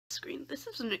screen. This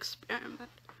is an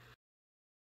experiment.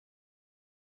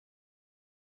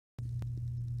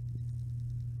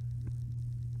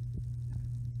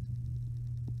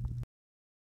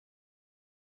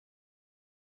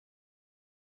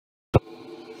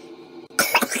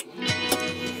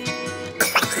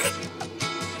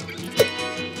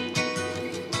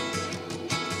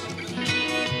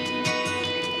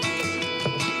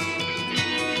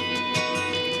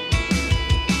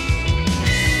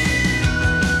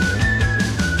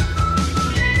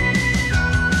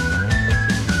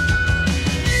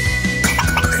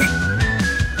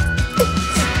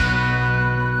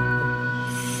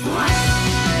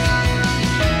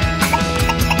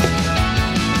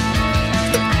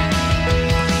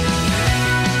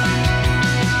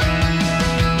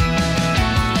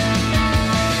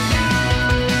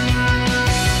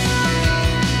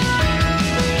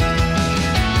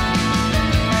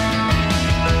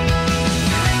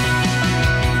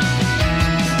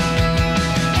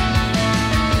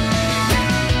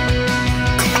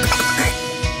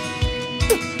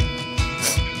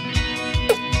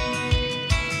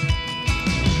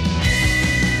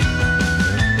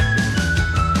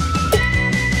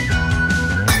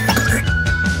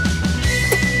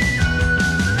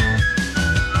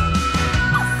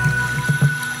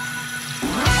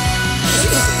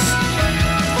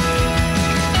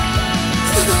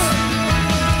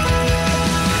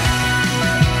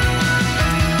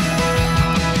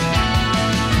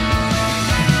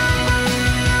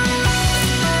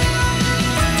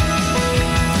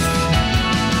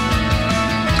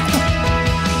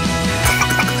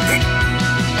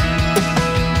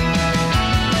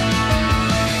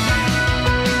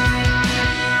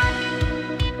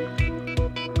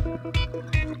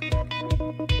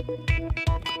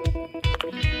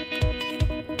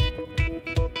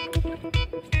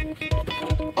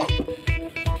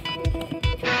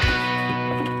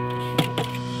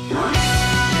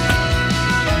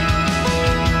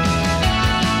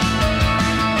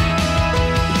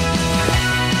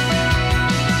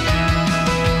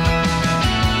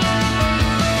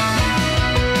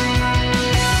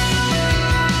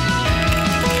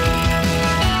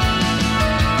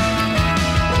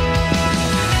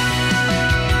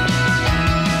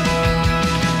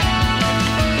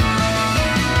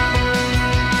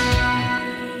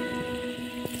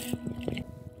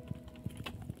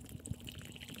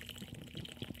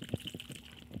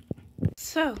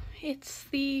 So, it's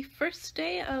the first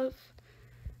day of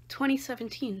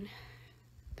 2017.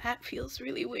 That feels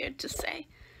really weird to say.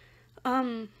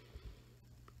 And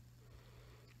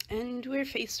we're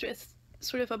faced with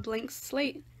sort of a blank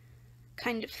slate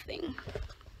kind of thing.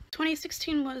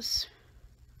 2016 was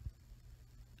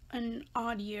an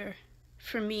odd year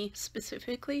for me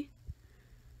specifically,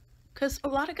 because a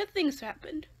lot of good things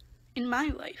happened in my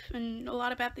life, and a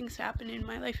lot of bad things happened in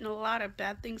my life, and a lot of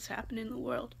bad things happened in the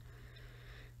world.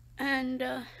 And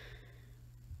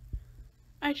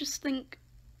I just think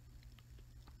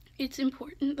it's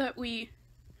important that we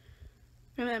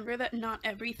remember that not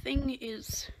everything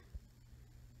is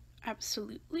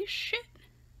absolutely shit,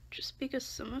 just because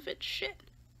some of it's shit.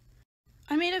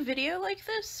 I made a video like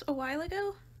this a while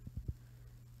ago.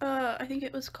 I think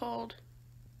it was called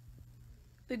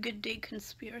The Good Day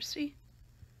Conspiracy.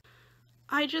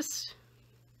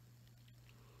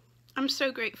 I'm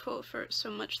so grateful for so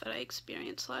much that I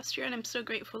experienced last year, and I'm so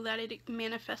grateful that it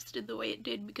manifested the way it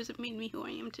did, because it made me who I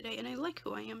am today, and I like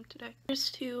who I am today.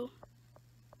 Here's to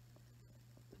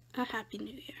a happy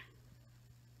new year.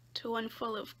 To one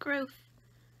full of growth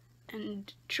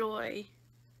and joy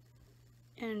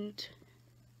and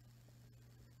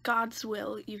God's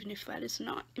will, even if that is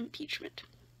not impeachment.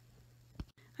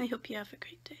 I hope you have a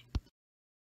great day.